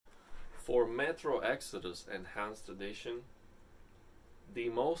For Metro Exodus Enhanced Edition, the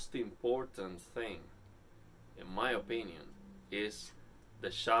most important thing, in my opinion, is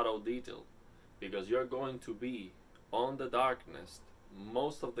the shadow detail, because you're going to be on the darkness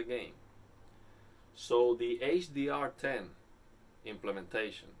most of the game. So the HDR10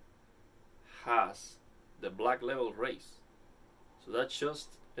 implementation has the black level race, so that's just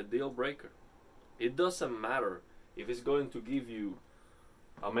a deal breaker. It doesn't matter if it's going to give you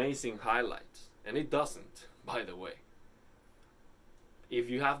amazing highlights, and it doesn't, by the way, if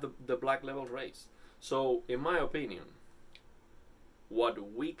you have the black level race. So in my opinion,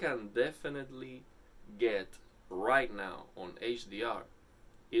 what we can definitely get right now on HDR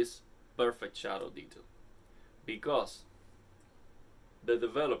is perfect shadow detail, because the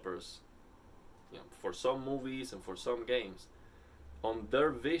developers, for some movies and for some games, on their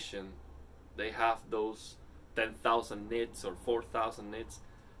vision they have those 10,000 nits or 4,000 nits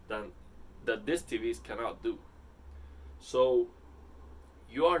that these TVs cannot do. So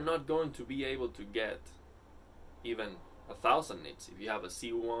you are not going to be able to get even 1,000 nits if you have a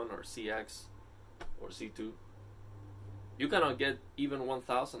C1 or CX or C2. You cannot get even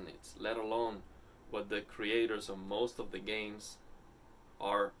 1,000 nits, let alone what the creators of most of the games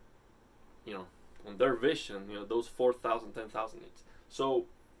are, on their vision, those 4,000, 10,000 nits. So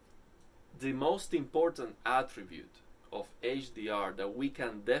the most important attribute of HDR that we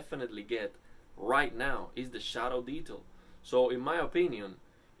can definitely get right now is the shadow detail. So in my opinion,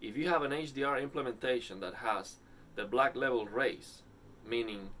 if you have an HDR implementation that has the black level race,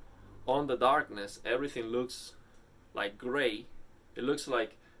 meaning on the darkness everything looks like gray, it looks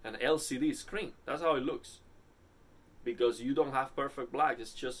like an LCD screen. That's how it looks, because you don't have perfect black,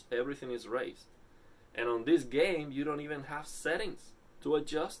 it's just everything is raised. And on this game you don't even have settings to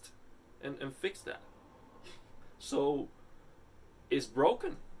adjust and fix that. So it's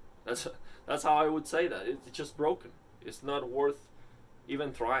broken. That's how I would say that. It's just broken. It's not worth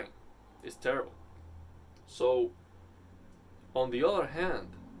even trying. It's terrible. So on the other hand,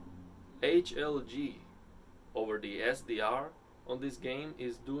 HLG over the SDR on this game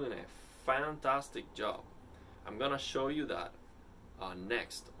is doing a fantastic job. I'm gonna show you that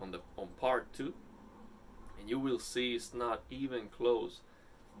next on part 2, and you will see it's not even close.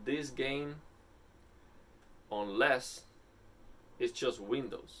 This game, unless it's just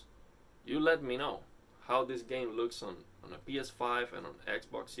Windows, you let me know how this game looks on a PS5 and on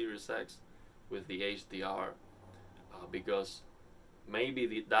Xbox Series X with the HDR, because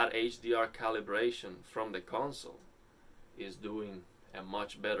maybe that HDR calibration from the console is doing a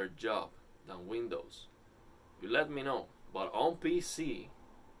much better job than Windows. You let me know. But on PC,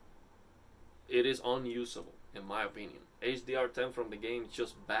 it is unusable, in my opinion. HDR10 from the game is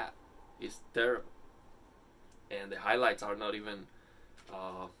just bad. It's terrible, and the highlights are not even,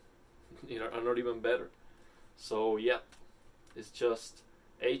 are not even better. So yeah, it's just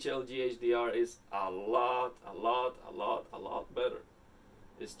HLG HDR is a lot better.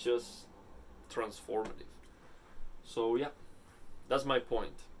 It's just transformative. So yeah, that's my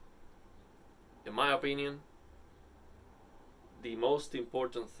point. In my opinion, the most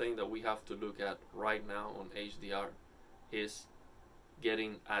important thing that we have to look at right now on HDR is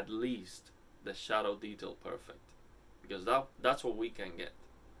getting at least the shadow detail perfect, because that's what we can get.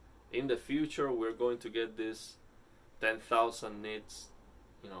 In the future we're going to get this 10,000 nits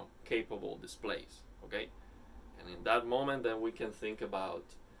capable displays, okay? And in that moment then we can think about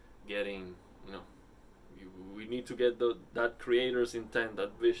getting, we need to get that creator's intent,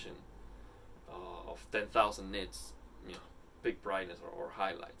 that vision of 10,000 nits, big brightness or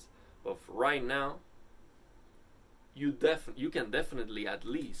highlights. But for right now, you can definitely at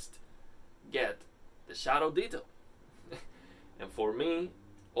least get the shadow detail. And for me,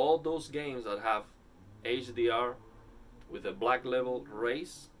 all those games that have HDR with a black level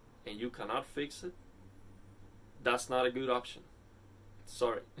race and you cannot fix it, that's not a good option.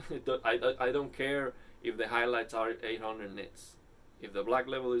 Sorry. I don't care if the highlights are 800 nits. If the black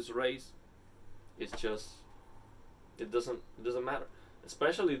level is raised, it's just, it doesn't matter.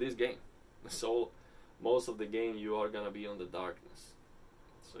 Especially this game. So most of the game you are gonna be on the darkness.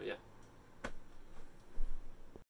 So yeah.